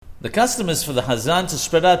The custom is for the Hazan to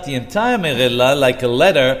spread out the entire Meghillah like a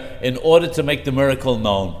letter in order to make the miracle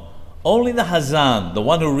known. Only the Hazan, the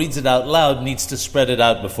one who reads it out loud, needs to spread it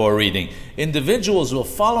out before reading. Individuals who are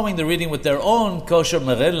following the reading with their own kosher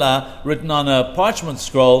Meghillah written on a parchment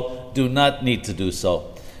scroll do not need to do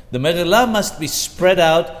so. The Meghillah must be spread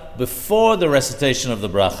out before the recitation of the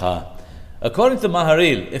bracha. According to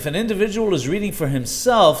Maharil, if an individual is reading for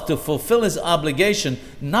himself to fulfill his obligation,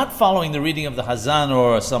 not following the reading of the Hazan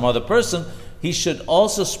or some other person, he should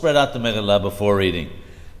also spread out the Meghillah before reading.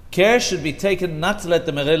 Care should be taken not to let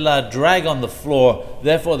the Meghillah drag on the floor.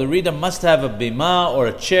 Therefore, the reader must have a bima or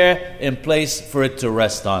a chair in place for it to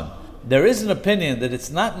rest on. There is an opinion that it's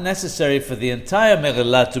not necessary for the entire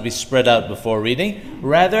Meghillah to be spread out before reading.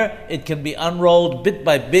 Rather, it can be unrolled bit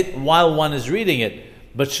by bit while one is reading it,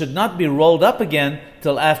 but should not be rolled up again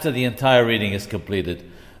till after the entire reading is completed.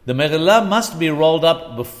 The Meghillah must be rolled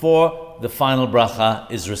up before the final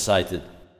bracha is recited.